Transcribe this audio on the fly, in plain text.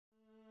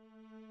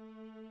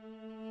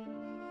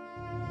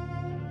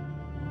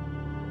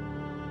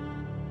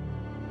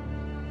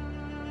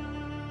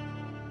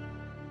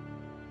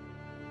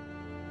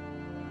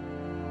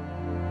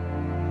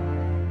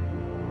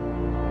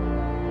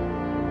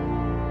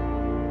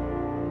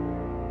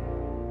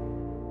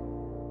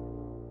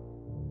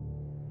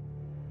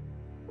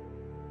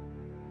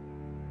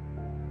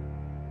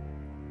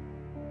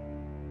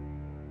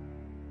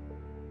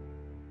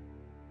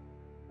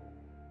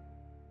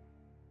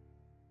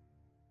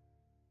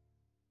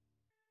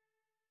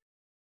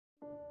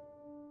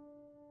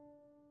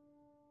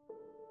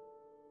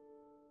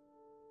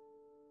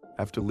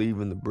After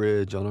leaving the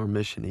bridge on our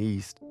mission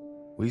east,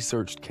 we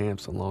searched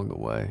camps along the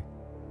way.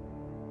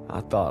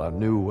 I thought I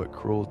knew what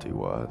cruelty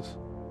was.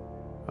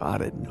 I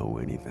didn't know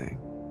anything.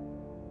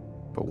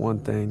 But one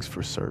thing's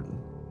for certain.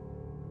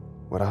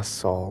 What I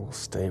saw will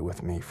stay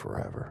with me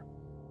forever.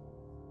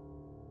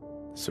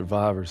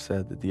 Survivors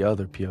said that the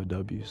other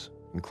POWs,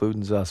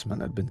 including Zussman,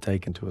 had been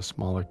taken to a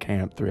smaller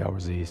camp 3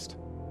 hours east.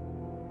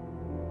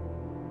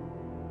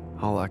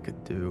 All I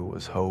could do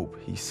was hope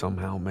he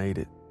somehow made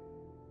it.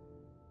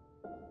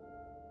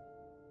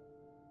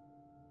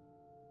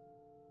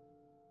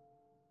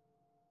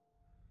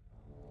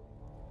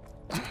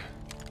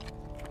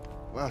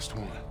 Last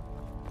one.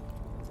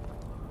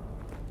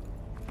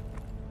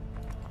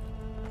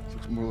 This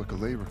looks more like a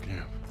labor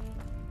camp.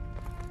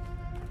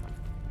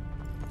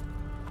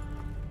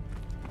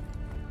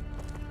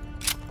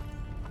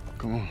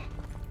 Come on.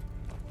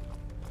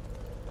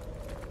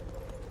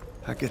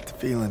 I get the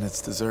feeling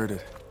it's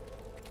deserted.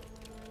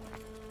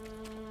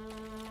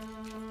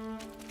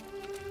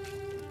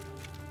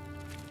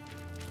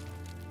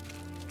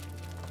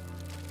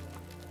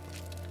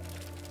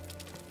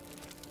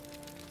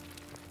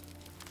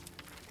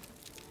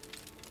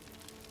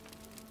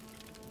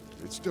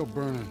 It's still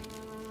burning.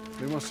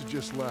 They must have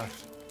just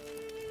left.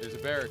 There's a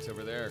barracks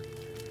over there.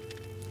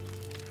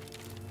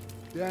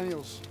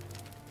 Daniels,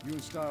 you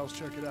and Stiles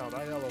check it out.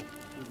 Aiello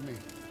with me.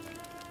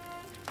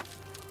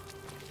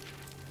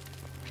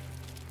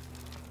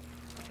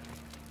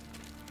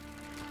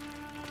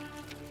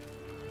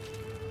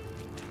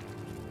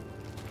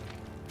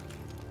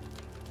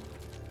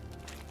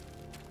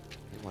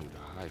 They wanted to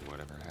hide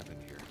whatever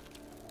happened here.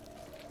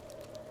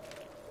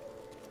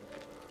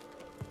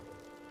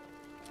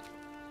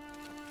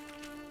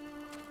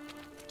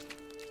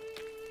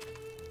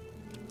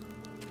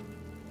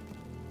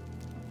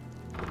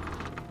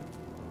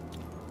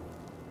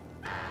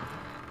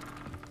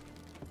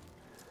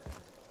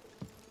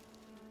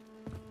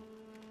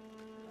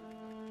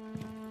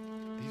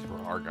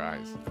 Our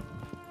guys.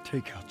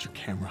 Take out your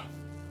camera.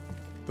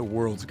 The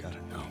world's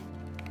gotta know.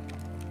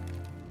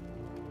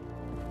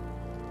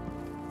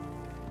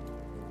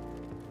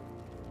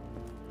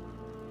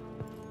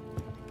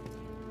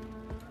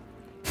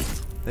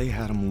 They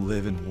had them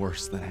living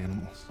worse than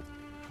animals.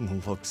 From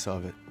the looks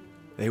of it,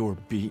 they were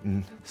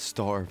beaten,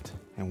 starved,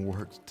 and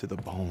worked to the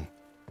bone.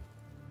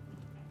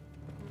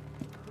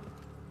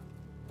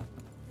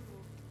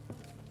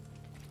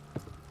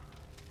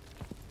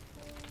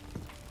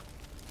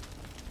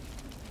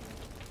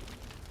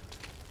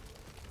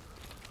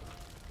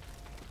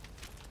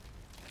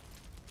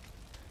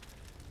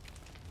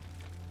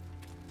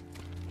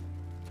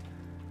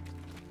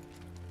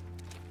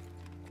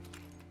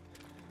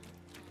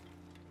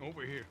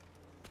 Over here.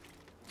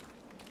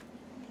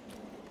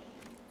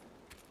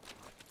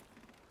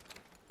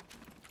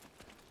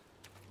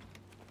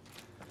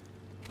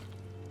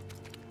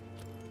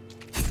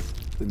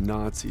 The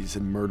Nazis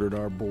had murdered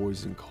our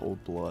boys in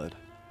cold blood,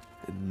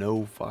 and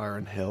no fire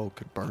in hell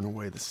could burn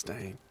away the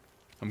stain.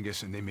 I'm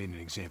guessing they made an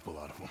example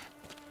out of them.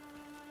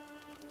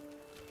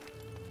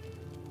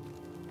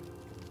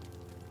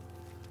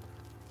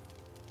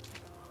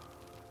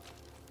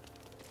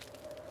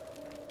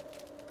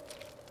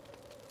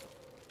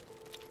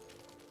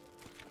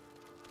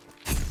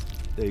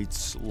 They'd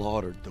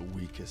slaughtered the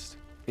weakest,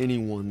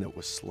 anyone that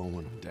was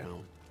slowing them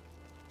down.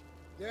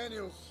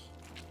 Daniels,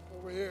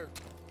 over here.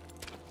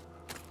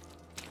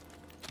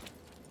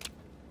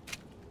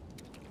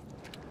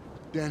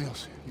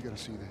 Daniels, you gotta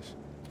see this.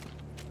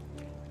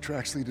 The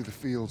tracks lead to the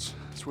fields.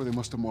 That's where they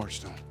must have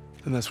marched them.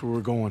 And that's where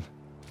we're going.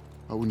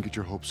 I wouldn't get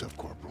your hopes up,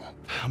 Corporal.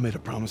 I made a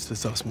promise to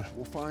Zussman.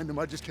 We'll find him.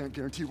 I just can't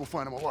guarantee we'll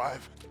find him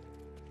alive.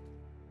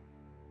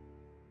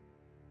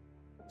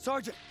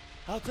 Sergeant,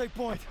 I'll take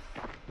point.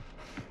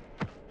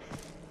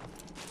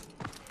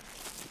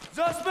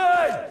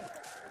 Zussman!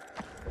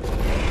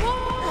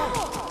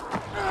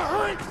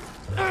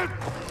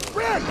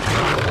 Bret!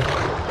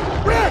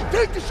 Bret,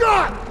 take the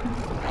shot!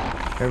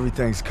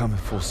 Everything's coming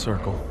full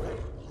circle.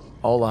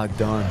 All I'd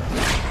done,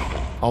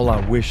 all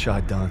I wish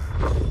I'd done.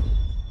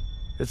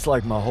 It's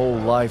like my whole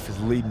life is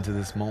leading to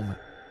this moment.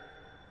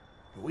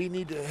 We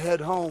need to head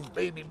home,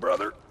 baby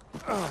brother.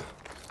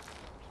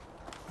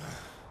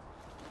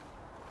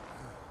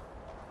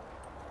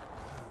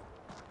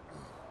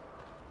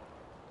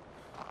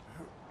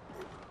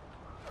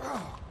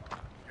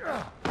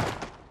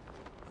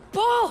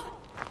 Paul!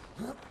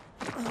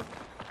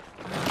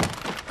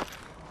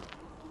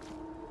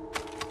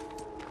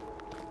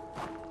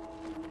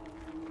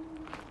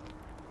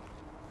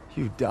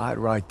 You died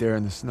right there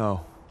in the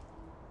snow.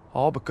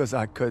 All because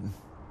I couldn't.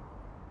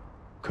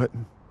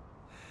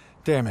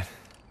 Damn it.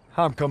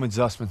 I'm coming,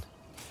 Zussman.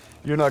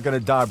 You're not gonna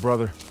die,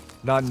 brother.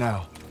 Not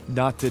now.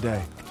 Not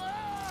today.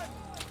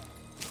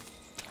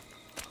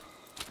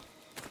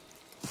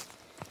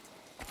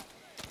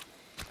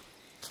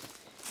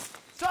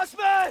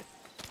 Zussman!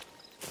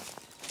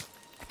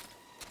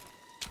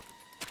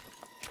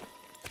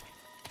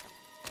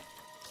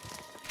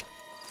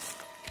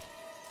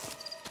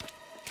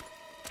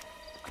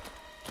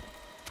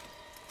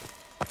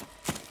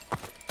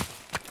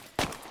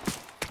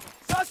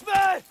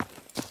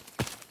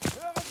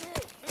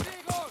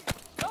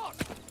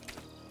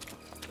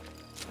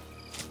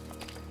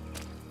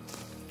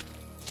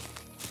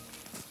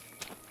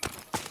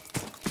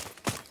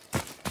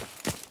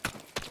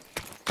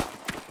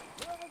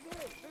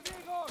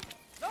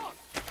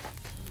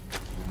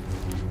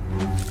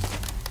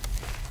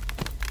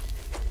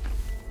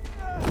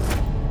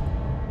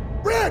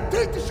 ahead!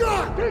 Take the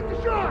shot! Take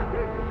the shot!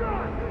 Take the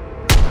shot!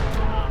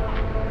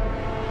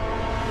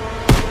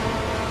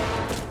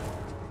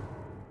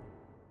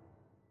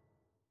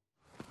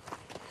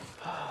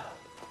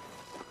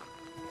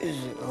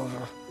 Is it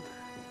over?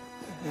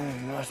 You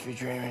must be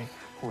dreaming.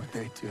 What'd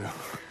they do?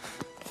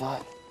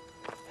 Thought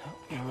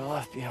you were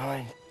left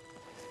behind.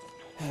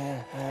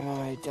 And I'm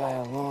gonna die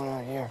alone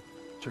out here.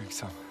 Drink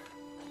some.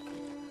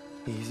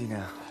 Easy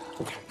now.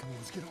 Come on,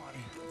 let's get on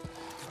here.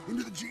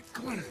 Into the Jeep,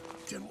 come on.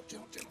 Gentle,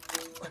 gentle, gentle.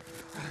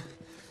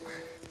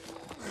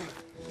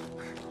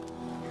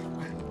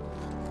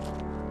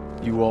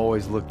 You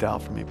always looked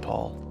out for me,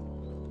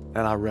 Paul.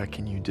 And I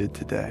reckon you did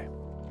today.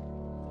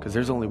 Because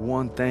there's only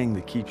one thing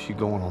that keeps you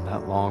going on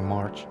that long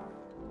march.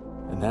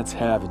 And that's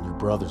having your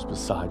brothers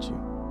beside you.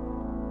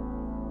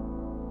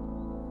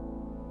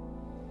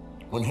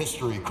 When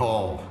history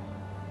called,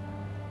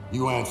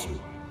 you answered.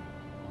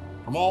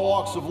 From all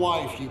walks of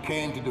life, you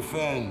came to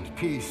defend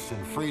peace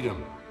and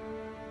freedom.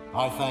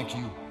 I thank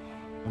you,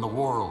 and the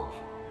world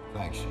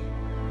thanks you.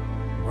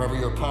 Wherever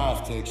your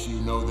path takes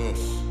you, know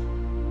this.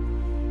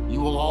 You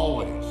will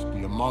always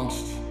be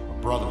amongst a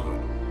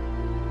brotherhood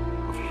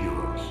of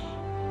heroes.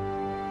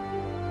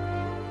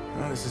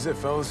 Well, this is it,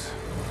 fellas.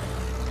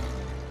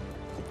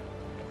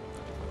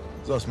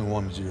 Zussman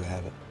wanted you to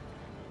have it.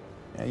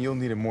 Yeah, you'll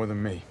need it more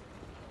than me.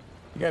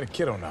 You got a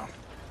kiddo now.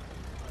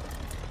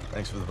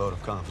 Thanks for the vote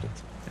of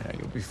confidence. Yeah,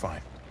 you'll be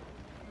fine.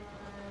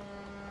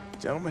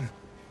 Gentlemen.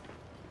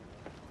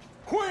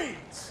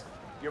 Queens!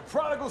 Your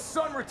prodigal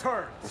son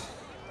returns!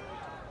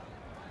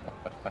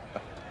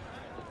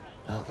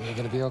 You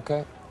gonna be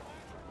okay?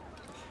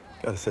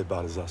 Gotta say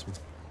bye to Zussman.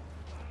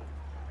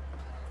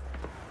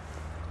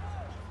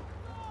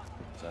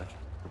 Sarge.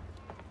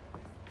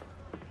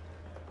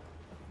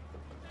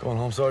 Going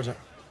home, Sergeant?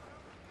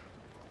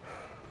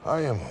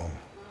 I am home.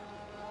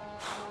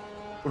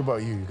 What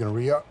about you? You gonna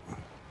re-up?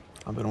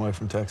 I've been away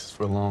from Texas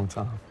for a long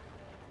time.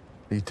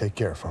 You take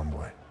care, farm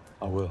boy.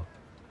 I will.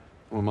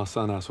 When my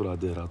son asks what I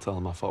did, I'll tell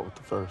him I fought with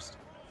the first.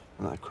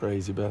 And that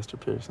crazy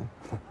bastard Pearson.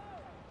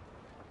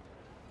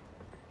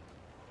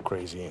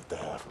 Crazy ain't the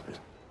half of it.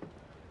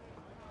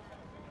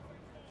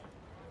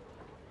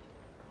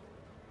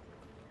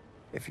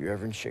 If you're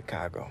ever in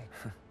Chicago,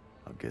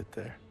 I'll get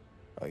there.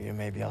 oh, yeah,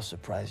 maybe I'll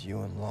surprise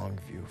you in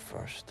Longview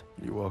first.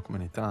 You're welcome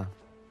anytime.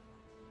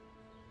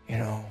 You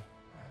know,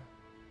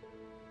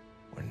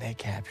 when they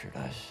captured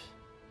us,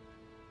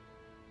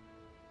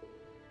 it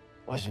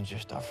wasn't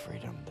just our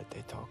freedom that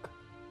they took.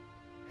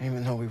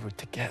 Even though we were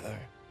together,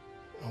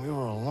 and we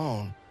were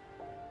alone,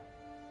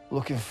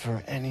 looking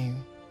for any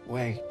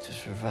way to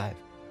survive.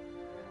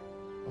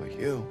 But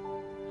you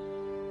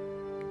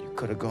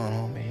could have gone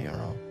home a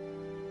hero.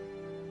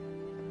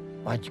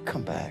 Why'd you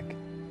come back?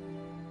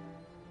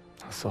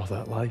 I saw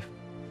that life.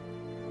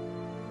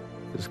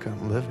 Just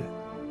couldn't live it.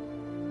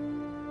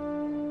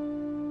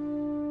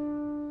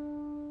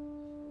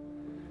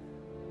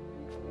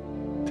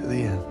 To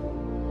the end.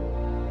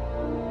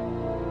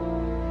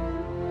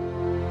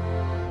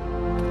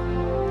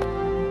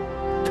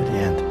 To the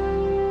end.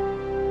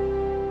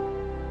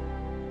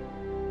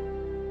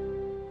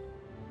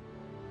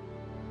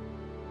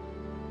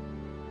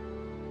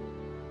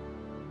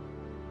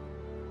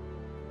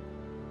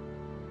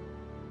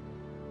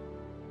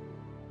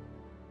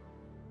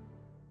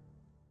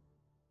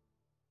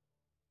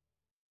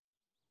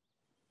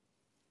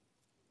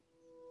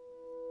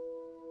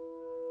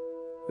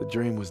 The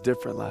dream was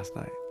different last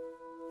night.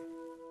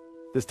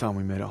 This time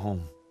we made it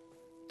home,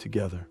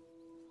 together.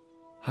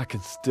 I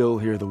can still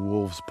hear the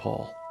wolves,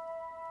 Paul.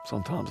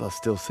 Sometimes I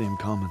still see them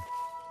coming.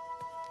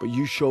 But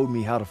you showed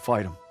me how to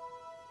fight them.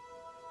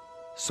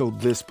 So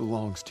this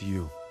belongs to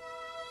you.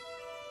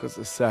 Because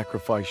the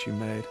sacrifice you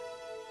made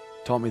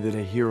taught me that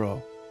a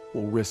hero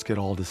will risk it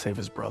all to save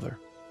his brother.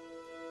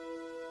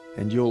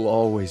 And you'll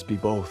always be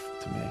both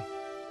to me.